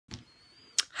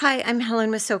Hi, I'm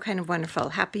Helen with So Kind of Wonderful.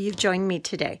 Happy you've joined me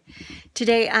today.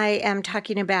 Today I am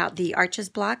talking about the arches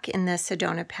block in the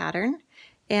Sedona pattern,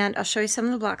 and I'll show you some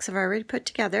of the blocks I've already put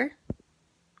together.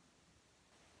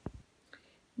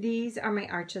 These are my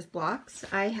arches blocks.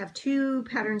 I have two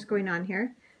patterns going on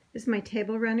here. This is my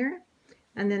table runner,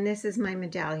 and then this is my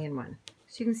medallion one.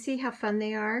 So you can see how fun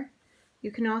they are.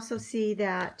 You can also see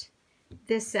that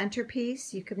this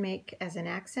centerpiece you could make as an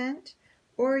accent,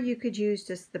 or you could use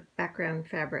just the background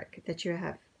fabric that you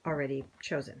have already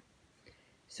chosen.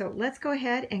 So let's go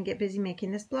ahead and get busy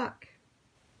making this block.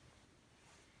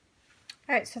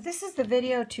 Alright, so this is the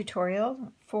video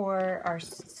tutorial for our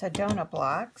Sedona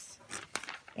blocks,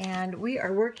 and we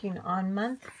are working on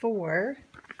month 4,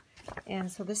 and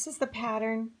so this is the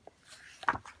pattern.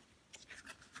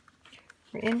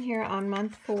 We're in here on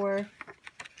month 4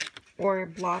 or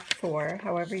block 4,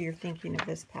 however you're thinking of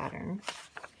this pattern.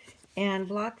 And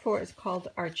block 4 is called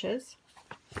arches.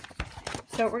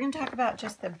 So we're going to talk about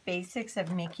just the basics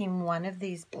of making one of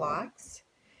these blocks.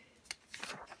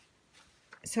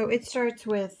 So it starts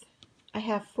with, I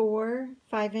have 4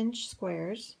 5-inch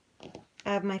squares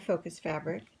of my focus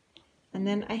fabric, and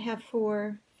then I have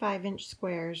 4 5-inch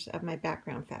squares of my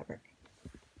background fabric.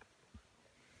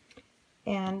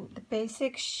 And the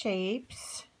basic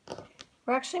shapes,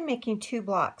 we're actually making 2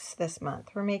 blocks this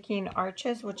month. We're making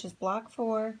arches, which is block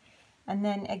 4, and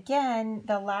then again,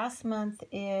 the last month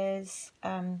is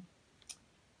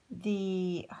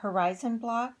the horizon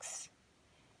blocks,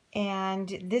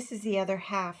 and this is the other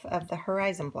half of the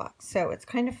horizon blocks. So it's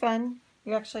kind of fun.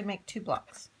 You actually make 2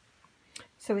 blocks.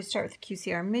 So we start with the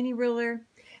QCR mini ruler.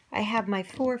 I have my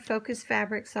 4 focus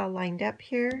fabrics all lined up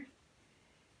here,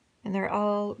 and they're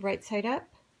all right side up.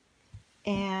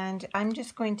 And I'm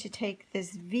just going to take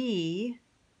this V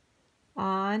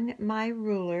on my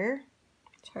ruler.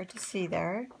 It's hard to see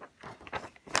there.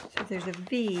 So there's a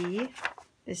V,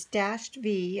 this dashed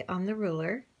V on the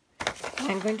ruler. And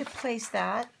I'm going to place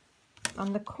that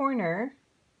on the corner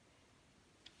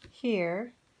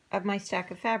here of my stack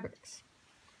of fabrics.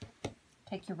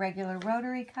 Take your regular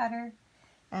rotary cutter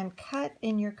and cut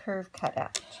in your curve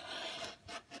cutout.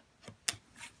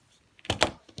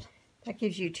 That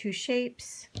gives you 2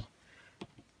 shapes.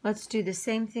 Let's do the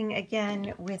same thing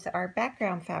again with our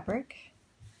background fabric.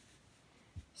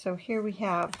 So here we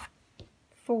have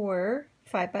 4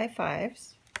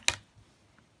 5x5s.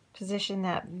 Position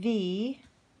that V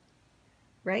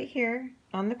right here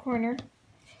on the corner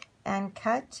and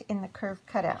cut in the curve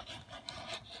cutout.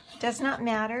 Does not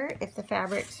matter if the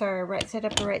fabrics are right side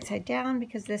up or right side down,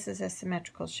 because this is a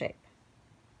symmetrical shape.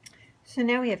 So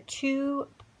now we have 2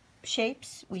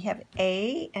 shapes. We have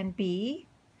A and B.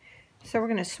 So we're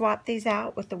going to swap these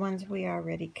out with the ones we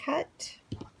already cut.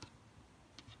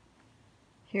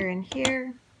 Here and here.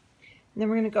 And then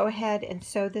we're going to go ahead and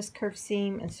sew this curved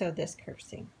seam and sew this curved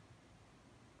seam.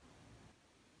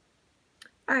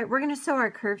 Alright, we're going to sew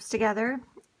our curves together,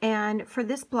 and for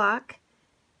this block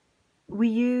we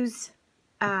use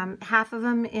half of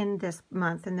them in this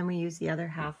month, and then we use the other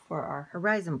half for our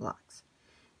horizon blocks.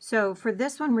 So for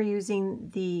this one we're using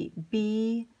the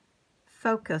B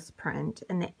focus print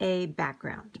and the A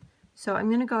background. So I'm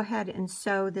going to go ahead and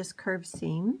sew this curved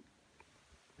seam.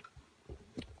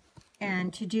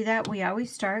 And to do that, we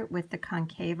always start with the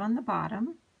concave on the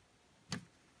bottom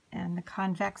and the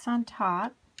convex on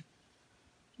top.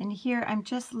 And here I'm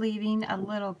just leaving a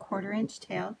little 1/4-inch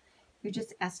tail. You're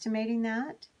just estimating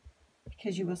that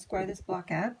because you will square this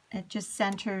block up. It just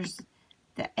centers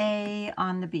the A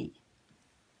on the B.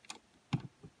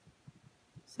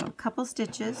 So a couple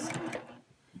stitches.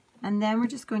 And then we're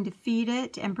just going to feed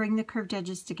it and bring the curved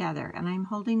edges together. And I'm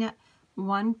holding it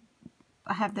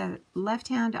I have the left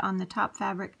hand on the top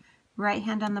fabric, right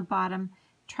hand on the bottom.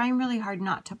 Trying really hard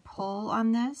not to pull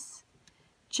on this.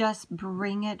 Just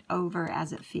bring it over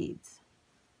as it feeds.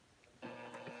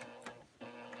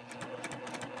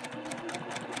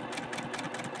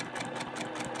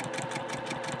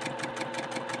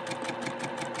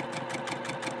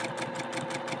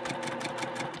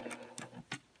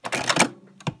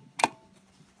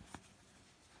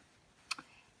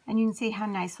 And you can see how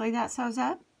nicely that sews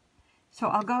up. So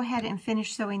I'll go ahead and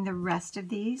finish sewing the rest of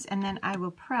these, and then I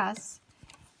will press,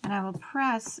 and I will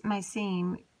press my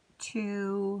seam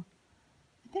to,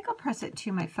 I think I'll press it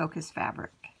to my focus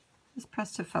fabric. Just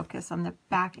press to focus on the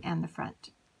back and the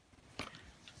front.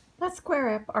 Let's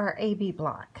square up our AB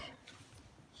block.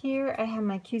 Here I have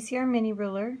my QCR mini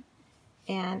ruler,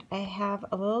 and I have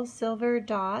a little silver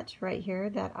dot right here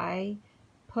that I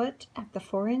put at the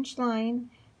 4-inch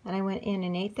line, and I went in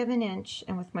 1/8 of an inch,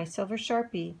 and with my silver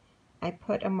Sharpie I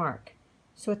put a mark.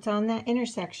 So it's on that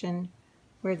intersection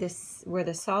where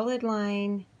the solid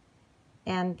line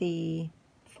and the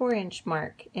 4-inch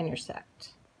mark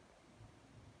intersect.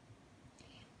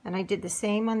 And I did the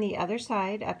same on the other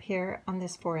side up here on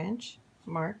this 4-inch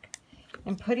mark,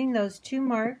 and putting those 2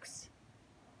 marks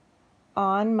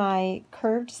on my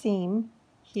curved seam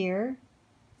here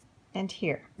and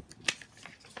here.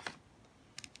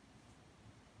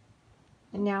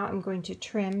 And now I'm going to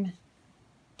trim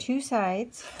 2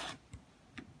 sides.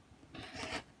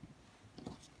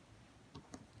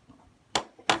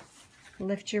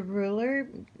 Lift your ruler.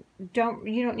 You don't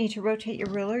need to rotate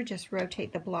your ruler, just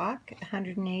rotate the block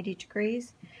 180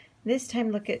 degrees. This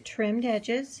time look at trimmed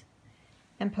edges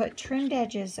and put trimmed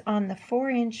edges on the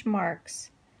 4-inch marks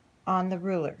on the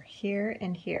ruler, here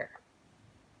and here.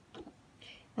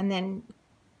 And then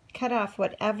cut off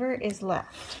whatever is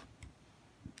left.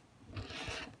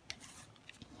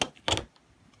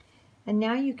 And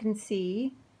now you can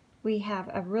see we have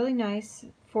a really nice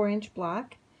 4-inch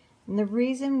block. And the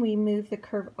reason we move the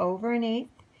curve over 1/8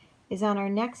 is on our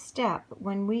next step,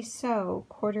 when we sew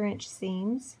 1/4-inch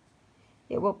seams,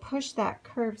 it will push that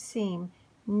curved seam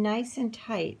nice and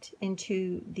tight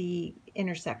into the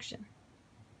intersection.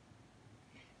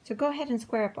 So go ahead and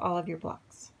square up all of your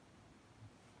blocks.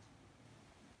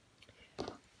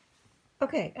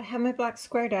 Okay, I have my blocks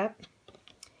squared up,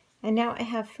 and now I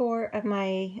have 4 of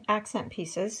my accent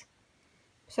pieces.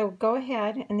 So go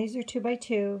ahead, and these are 2 by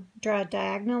 2, draw a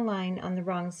diagonal line on the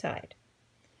wrong side.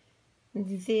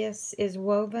 This is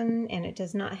woven and it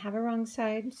does not have a wrong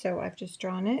side, so I've just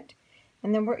drawn it.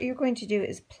 And then what you're going to do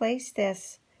is place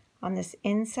this on this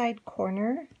inside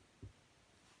corner,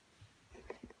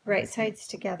 right sides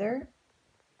together,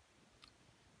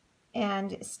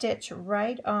 and stitch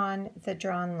right on the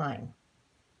drawn line.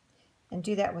 And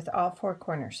do that with all 4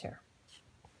 corners here.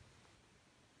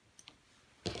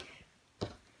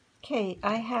 Okay,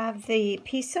 I have the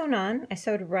piece sewn on. I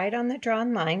sewed right on the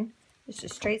drawn line, just a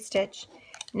straight stitch.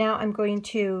 Now I'm going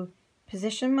to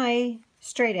position my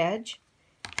straight edge.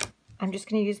 I'm just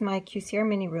going to use my QCR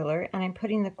mini ruler, and I'm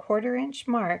putting the 1/4-inch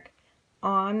mark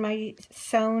on my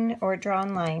sewn or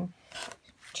drawn line.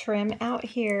 Trim out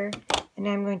here, and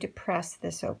I'm going to press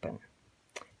this open.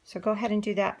 So go ahead and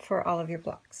do that for all of your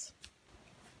blocks.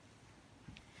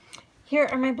 Here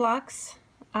are my blocks.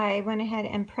 I went ahead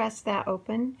and pressed that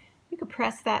open. You could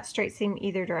press that straight seam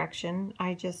either direction.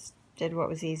 I just did what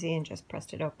was easy and just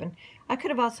pressed it open. I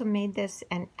could have also made this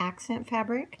an accent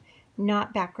fabric,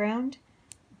 not background,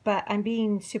 but I'm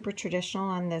being super traditional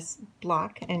on this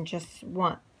block and just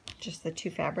want just the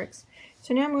 2 fabrics.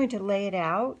 So now I'm going to lay it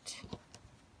out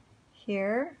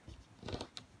here.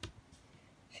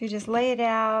 So you just lay it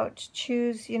out,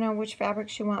 choose, which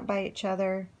fabrics you want by each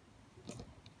other.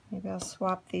 Maybe I'll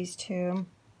swap these 2.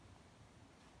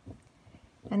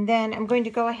 And then I'm going to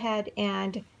go ahead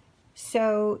and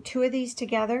sew 2 of these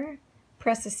together,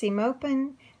 press the seam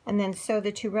open, and then sew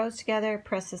the 2 rows together,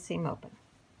 press the seam open.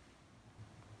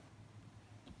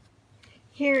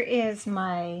 Here is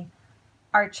my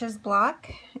arches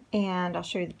block, and I'll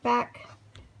show you the back.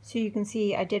 So you can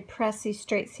see I did press these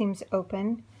straight seams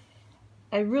open.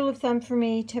 A rule of thumb for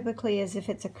me typically is if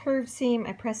it's a curved seam,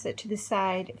 I press it to the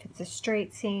side. If it's a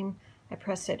straight seam, I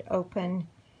press it open.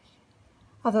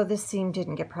 Although this seam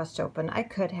didn't get pressed open, I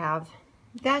could have.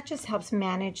 That just helps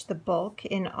manage the bulk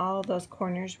in all those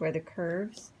corners where the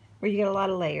curves, where you get a lot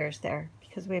of layers there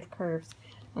because we have curves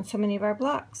on so many of our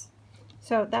blocks.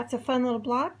 So that's a fun little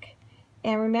block.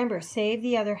 And remember, save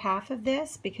the other half of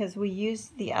this because we use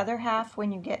the other half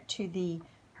when you get to the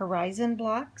horizon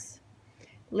blocks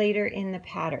later in the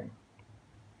pattern.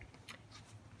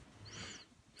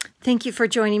 Thank you for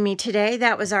joining me today.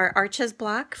 That was our arches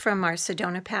block from our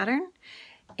Sedona pattern.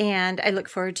 And I look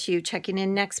forward to you checking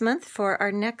in next month for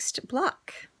our next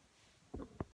block.